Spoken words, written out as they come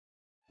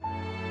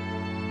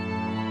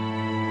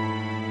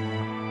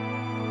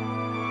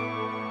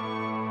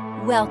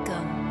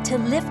Welcome to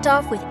Lift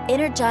Off with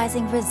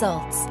Energizing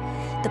Results,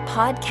 the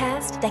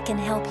podcast that can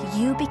help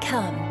you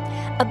become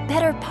a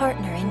better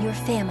partner in your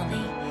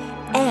family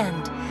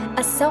and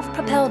a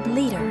self-propelled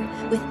leader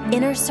with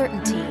inner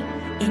certainty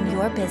in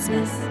your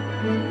business.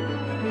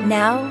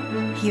 Now,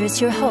 here's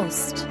your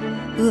host,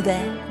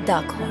 Uwe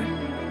Daghorn.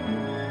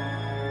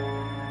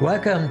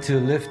 Welcome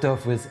to Lift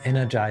Off with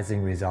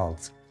Energizing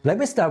Results. Let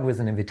me start with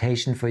an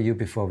invitation for you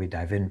before we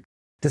dive in.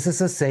 This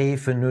is a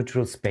safe and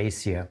neutral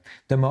space here.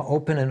 The more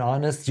open and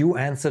honest you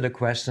answer the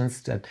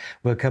questions that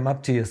will come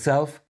up to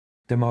yourself,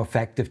 the more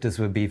effective this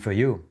will be for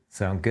you.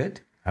 Sound good?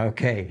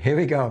 Okay, here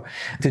we go.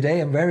 Today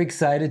I'm very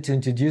excited to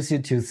introduce you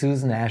to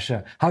Susan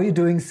Asher. How are you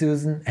doing,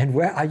 Susan? And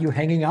where are you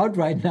hanging out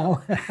right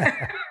now?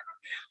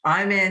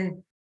 I'm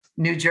in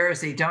New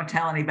Jersey. Don't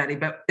tell anybody,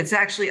 but it's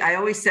actually, I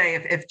always say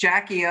if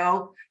Jackie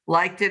O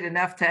liked it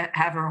enough to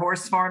have her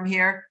horse farm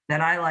here,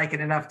 then I like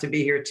it enough to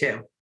be here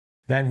too.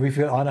 Then we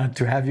feel honored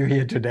to have you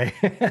here today.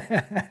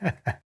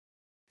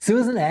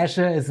 Susan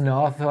Asher is an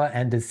author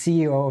and the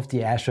CEO of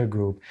the Asher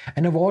Group,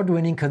 an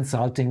award-winning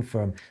consulting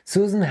firm.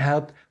 Susan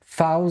helped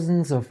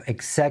thousands of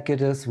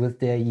executives with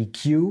their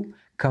EQ,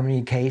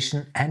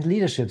 communication, and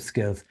leadership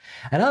skills.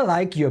 And I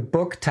like your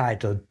book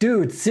title,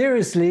 Dude,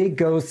 Seriously,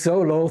 Go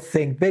Solo,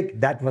 Think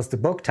Big. That was the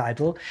book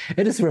title.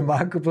 It is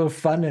remarkable,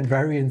 fun, and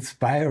very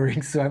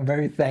inspiring. So I'm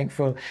very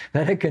thankful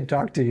that I can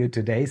talk to you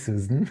today,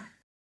 Susan.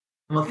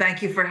 Well,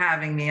 thank you for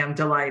having me. I'm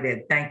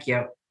delighted. Thank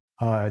you.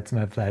 Oh, it's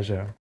my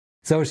pleasure.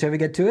 So shall we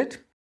get to it?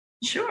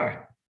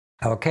 Sure.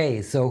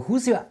 Okay, so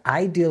who's your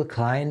ideal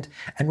client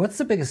and what's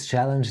the biggest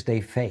challenge they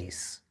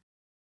face?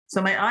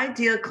 So my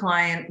ideal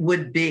client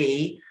would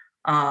be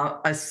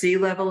a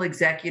C-level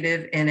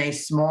executive in a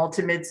small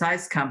to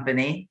mid-sized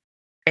company,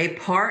 a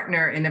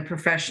partner in a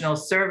professional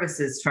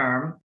services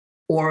firm,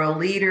 or a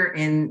leader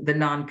in the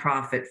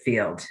nonprofit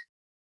field.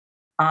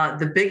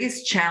 The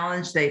biggest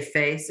challenge they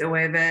face,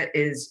 Uwe,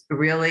 is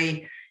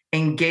really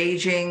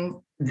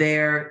engaging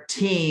their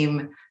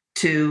team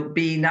to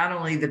be not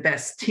only the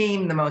best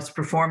team, the most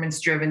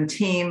performance-driven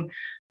team,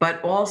 but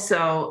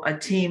also a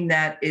team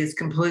that is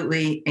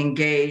completely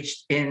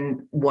engaged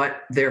in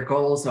what their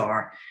goals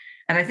are.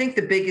 And I think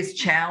the biggest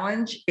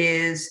challenge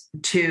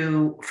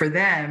for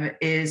them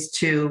is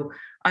to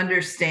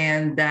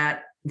understand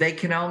that they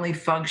can only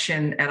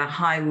function at a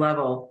high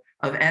level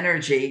of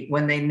energy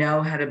when they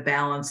know how to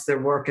balance their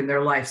work and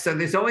their life. So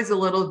there's always a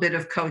little bit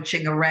of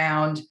coaching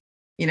around,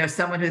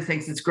 someone who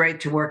thinks it's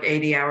great to work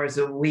 80 hours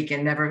a week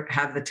and never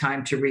have the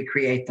time to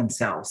recreate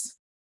themselves.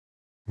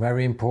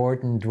 Very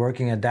important,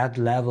 working at that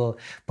level.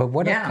 But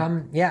what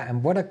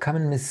are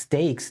common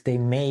mistakes they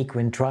make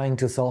when trying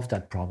to solve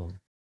that problem?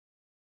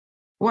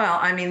 Well,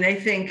 I mean, they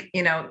think,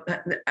 and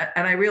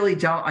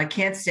I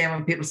can't stand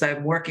when people say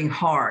I'm working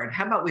hard.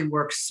 How about we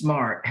work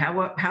smart?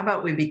 How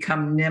about we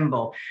become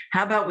nimble?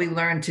 How about we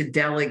learn to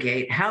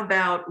delegate? How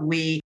about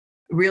we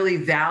really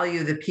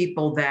value the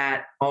people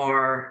that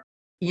are,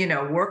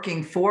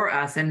 working for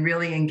us and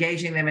really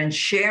engaging them and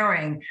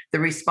sharing the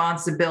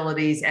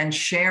responsibilities and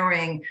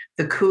sharing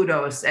the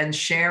kudos and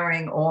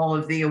sharing all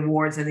of the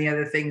awards and the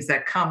other things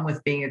that come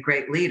with being a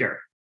great leader.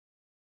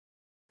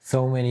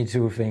 So many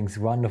true things.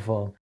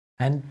 Wonderful.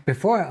 And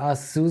before I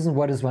ask Susan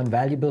what is one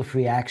valuable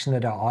free action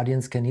that our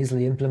audience can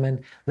easily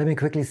implement, let me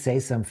quickly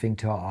say something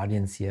to our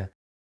audience here.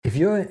 If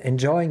you're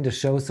enjoying the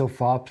show so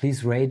far,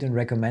 please rate and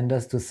recommend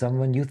us to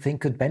someone you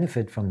think could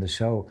benefit from the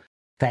show.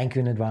 Thank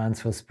you in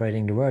advance for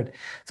spreading the word.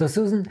 So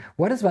Susan,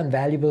 what is one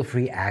valuable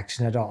free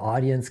action that our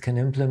audience can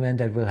implement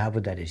that will help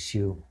with that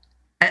issue?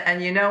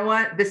 And you know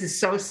what? This is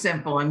so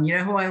simple. And you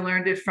know who I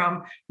learned it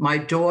from? My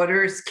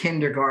daughter's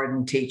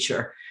kindergarten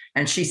teacher.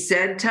 And she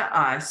said to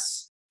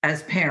us,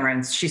 as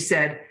parents, she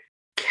said,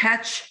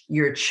 catch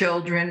your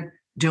children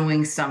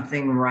doing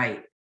something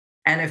right.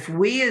 And if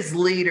we as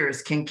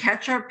leaders can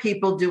catch our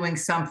people doing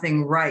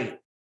something right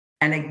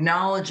and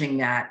acknowledging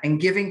that and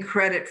giving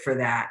credit for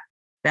that,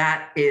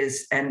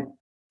 this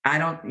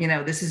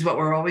is what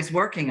we're always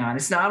working on.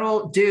 It's not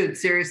all, dude,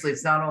 seriously,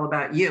 it's not all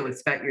about you. It's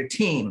about your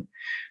team.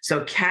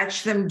 So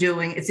catch them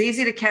it's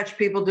easy to catch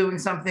people doing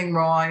something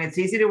wrong. It's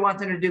easy to want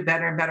them to do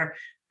better and better.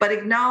 But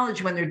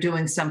acknowledge when they're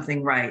doing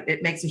something right.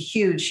 It makes a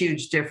huge,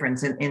 huge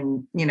difference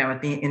in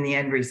the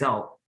end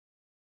result.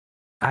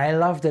 I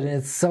love that.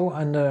 It's so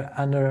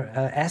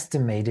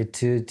underestimated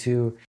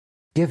to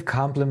give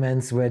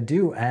compliments where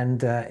due,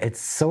 and it's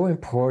so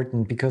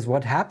important because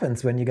what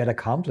happens when you get a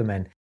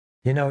compliment?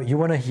 You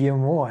want to hear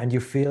more, and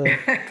you feel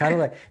kind of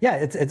like,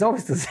 it's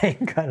always the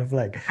same kind of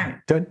like.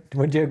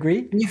 Would you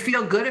agree? You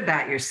feel good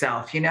about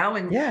yourself,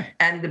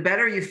 and the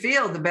better you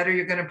feel, the better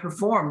you're going to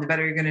perform, the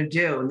better you're going to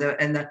do,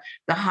 and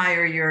the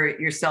higher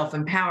your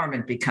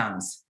self-empowerment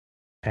becomes.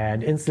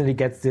 And instantly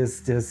gets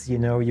this,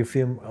 you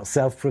feel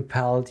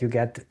self-propelled. You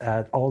get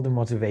all the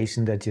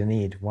motivation that you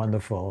need.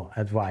 Wonderful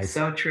advice.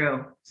 So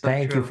true.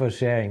 Thank you for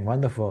sharing.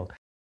 Wonderful.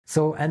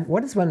 So, and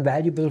what is one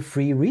valuable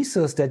free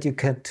resource that you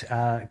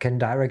can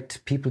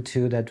direct people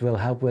to that will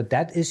help with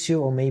that issue,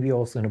 or maybe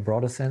also in a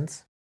broader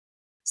sense?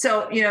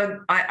 So,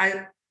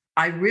 I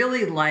I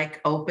really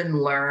like Open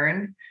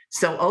Learn.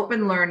 So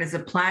Open Learn is a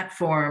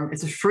platform,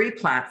 it's a free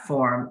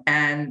platform,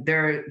 and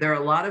there are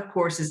a lot of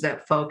courses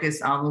that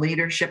focus on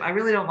leadership. I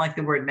really don't like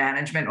the word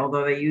management,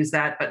 although they use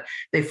that, but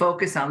they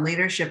focus on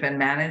leadership and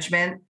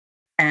management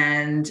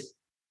and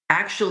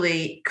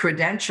actually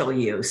credential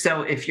you.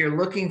 So if you're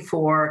looking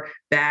for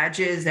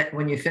badges that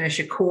when you finish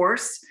a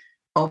course,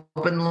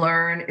 Open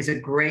Learn is a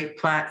great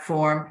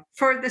platform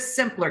for the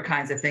simpler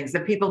kinds of things, the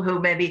people who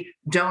maybe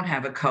don't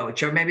have a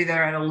coach, or maybe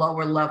they're at a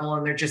lower level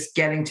and they're just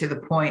getting to the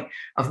point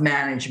of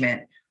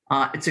management.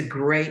 It's a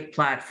great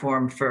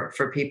platform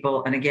for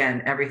people. And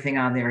again, everything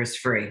on there is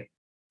free.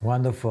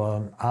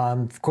 Wonderful.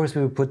 Of course,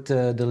 we will put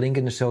the link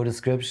in the show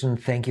description.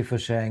 Thank you for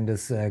sharing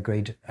this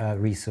great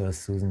resource,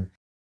 Susan.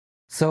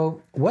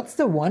 So what's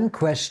the one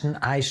question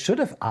I should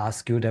have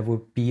asked you that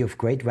would be of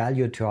great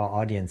value to our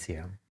audience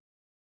here?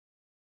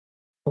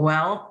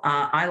 Well,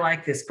 I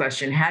like this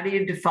question. How do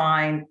you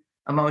define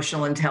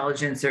emotional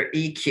intelligence, or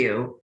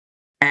EQ?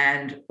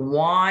 And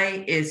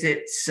why is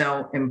it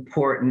so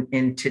important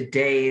in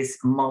today's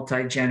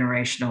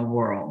multi-generational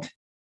world?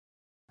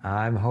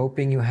 I'm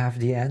hoping you have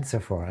the answer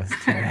for us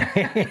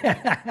today.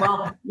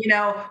 Well,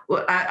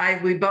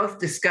 we both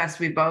discussed,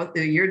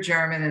 you're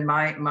German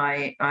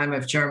and I'm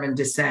of German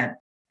descent.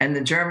 And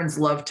the Germans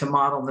love to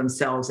model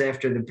themselves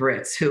after the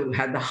Brits, who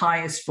had the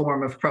highest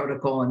form of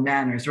protocol and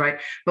manners, right?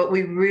 But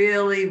we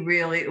really,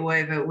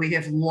 we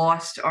have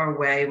lost our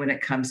way when it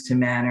comes to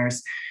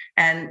manners.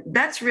 And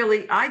that's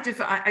really,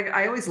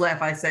 I always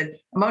laugh. I said,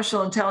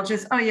 emotional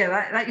intelligence. Oh yeah,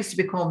 that used to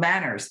be called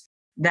manners.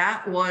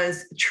 That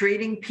was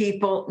treating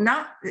people,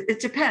 it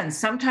depends.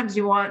 Sometimes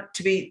you want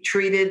to be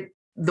treated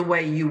the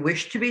way you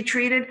wish to be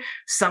treated.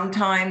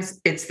 Sometimes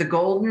it's the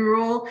golden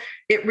rule.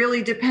 It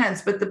really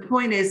depends. But the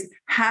point is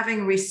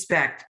having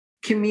respect,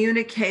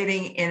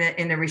 communicating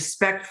in a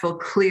respectful,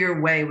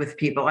 clear way with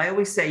people. I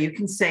always say you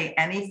can say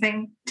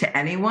anything to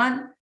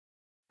anyone,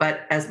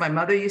 but as my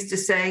mother used to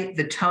say,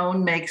 the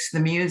tone makes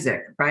the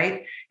music,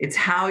 right? It's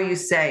how you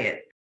say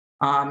it.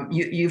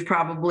 You've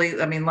probably,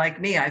 like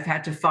me, I've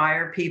had to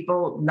fire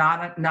people,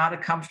 not a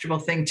comfortable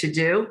thing to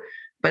do,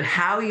 but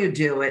how you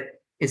do it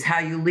is how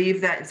you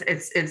leave that.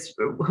 It's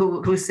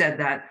who said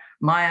that?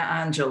 Maya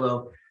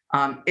Angelou.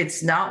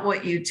 It's not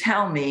what you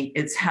tell me,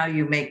 it's how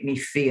you make me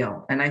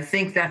feel. And I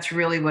think that's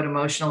really what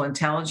emotional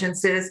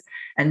intelligence is,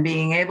 and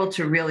being able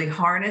to really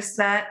harness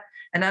that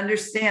and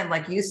understand,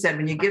 like you said,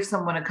 when you give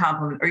someone a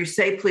compliment or you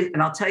say, please,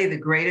 and I'll tell you the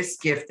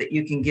greatest gift that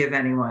you can give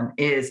anyone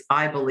is,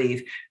 I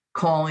believe,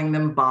 calling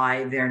them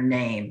by their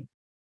name.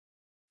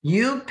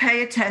 You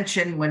pay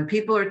attention when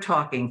people are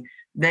talking.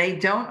 They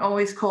don't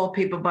always call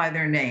people by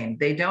their name.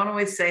 They don't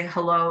always say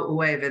hello,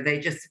 Ueva. They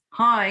just,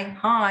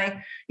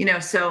 hi.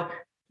 So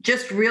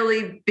just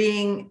really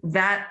being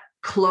that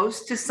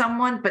close to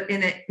someone, but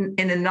in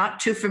a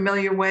not too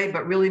familiar way,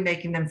 but really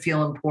making them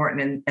feel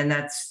important. And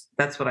that's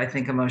what I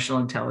think emotional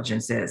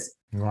intelligence is.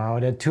 Wow,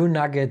 there are two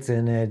nuggets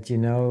in it,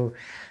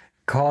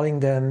 calling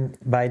them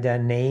by their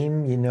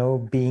name,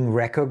 being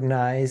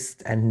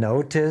recognized and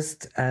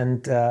noticed.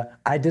 And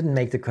I didn't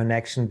make the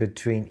connection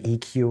between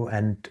EQ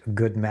and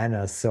good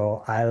manners.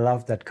 So I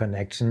love that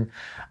connection.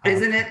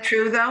 Isn't it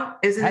true, though?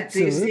 Isn't it?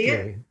 Do you see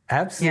it?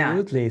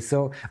 Absolutely. Yeah.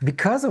 So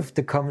because of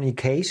the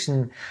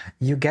communication,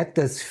 you get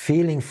this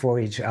feeling for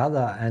each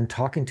other, and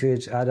talking to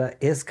each other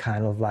is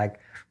kind of like,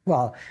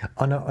 well,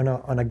 on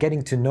a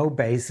getting to know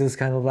basis,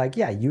 kind of like,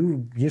 yeah,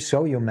 you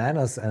show your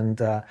manners, and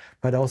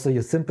but also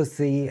your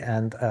sympathy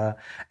and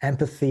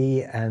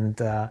empathy,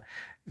 and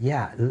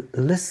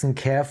listen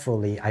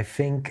carefully. I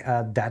think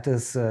that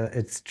is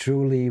it's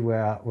truly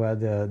where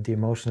the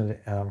emotional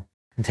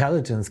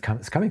intelligence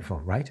is coming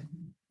from, right?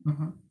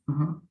 Mm-hmm.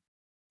 Mm-hmm.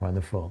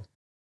 Wonderful.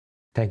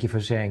 Thank you for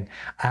sharing.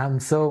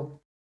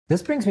 So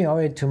this brings me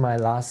already to my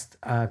last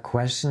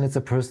question. It's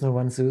a personal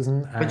one,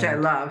 Susan. Which I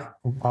love.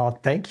 Oh,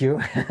 thank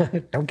you.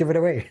 Don't give it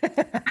away.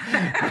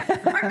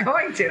 I'm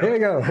going to.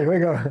 Here we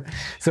go.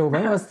 So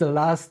when was the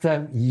last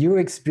time you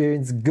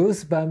experienced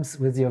goosebumps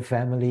with your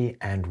family,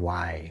 and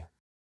why?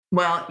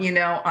 Well,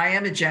 I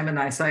am a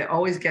Gemini, so I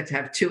always get to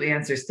have two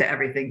answers to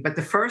everything. But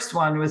the first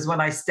one was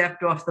when I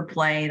stepped off the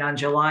plane on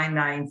July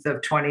 9th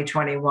of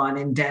 2021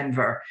 in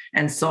Denver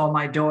and saw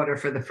my daughter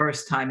for the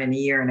first time in a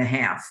year and a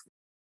half.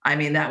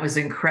 That was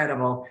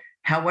incredible.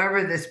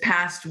 However, this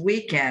past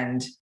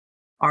weekend,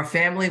 our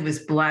family was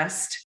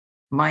blessed.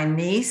 My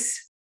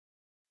niece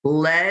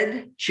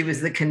she was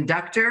the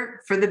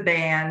conductor for the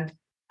band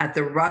at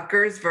the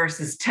Rutgers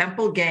versus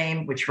Temple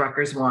game, which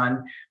Rutgers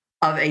won,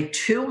 of a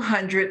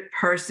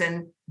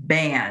 200-person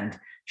band.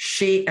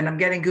 And I'm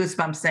getting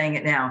goosebumps saying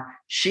it now,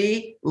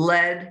 she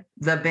led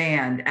the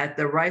band at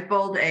the ripe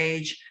old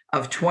age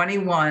of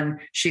 21.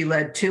 She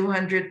led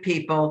 200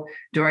 people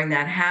during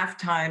that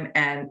halftime,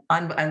 and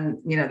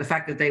the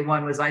fact that they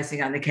won was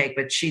icing on the cake,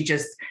 but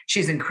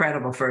she's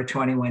incredible for a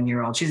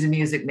 21-year-old. She's a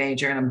music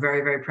major, and I'm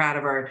very, very proud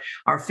of her.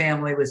 Our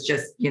family was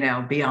just,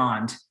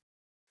 beyond.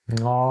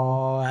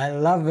 Oh, I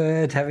love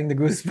it. Having the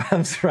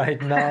goosebumps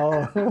right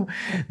now.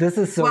 This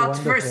is so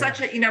wonderful. For such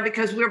a,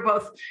 because we're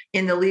both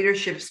in the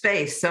leadership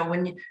space. So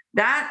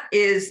that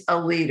is a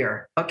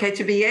leader, okay,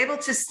 to be able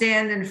to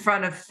stand in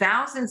front of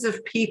thousands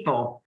of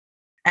people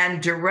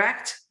and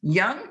direct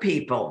young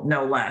people,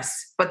 no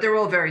less, but they're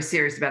all very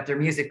serious about their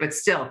music, but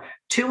still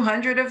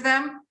 200 of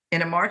them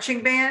in a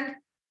marching band,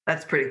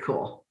 that's pretty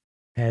cool.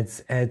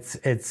 It's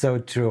so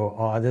true.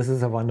 Oh, this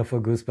is a wonderful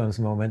goosebumps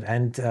moment,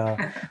 and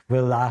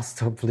will last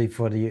hopefully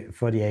for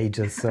the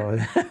ages. So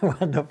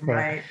wonderful.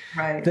 Right.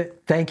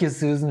 Thank you,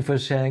 Susan, for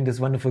sharing this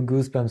wonderful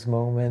goosebumps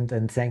moment,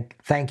 and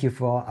thank you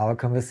for our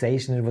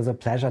conversation. It was a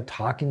pleasure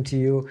talking to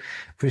you.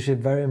 Appreciate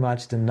very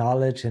much the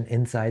knowledge and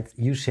insights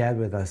you shared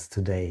with us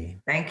today.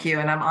 Thank you,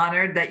 and I'm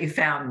honored that you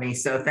found me.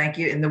 So thank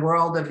you. In the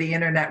world of the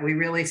internet, we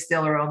really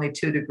still are only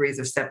 2 degrees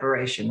of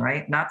separation,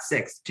 right? Not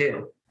 6,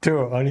 2. 2,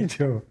 only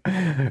 2.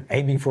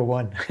 Aiming for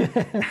 1.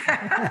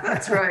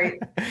 That's right.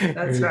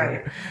 That's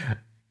right.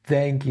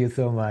 Thank you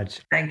so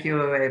much. Thank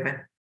you,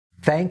 Eva.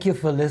 Thank you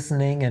for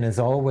listening, and as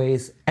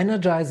always,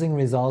 energizing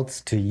results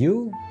to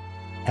you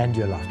and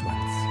your loved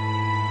ones.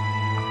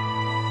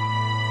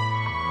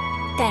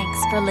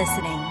 Thanks for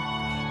listening.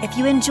 If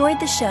you enjoyed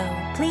the show,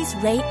 please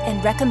rate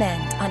and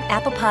recommend on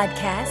Apple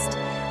Podcast,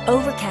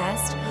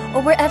 Overcast,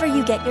 or wherever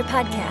you get your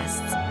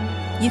podcasts.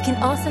 You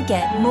can also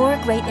get more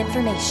great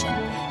information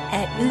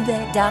at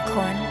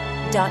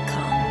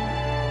uvedackhorn.com.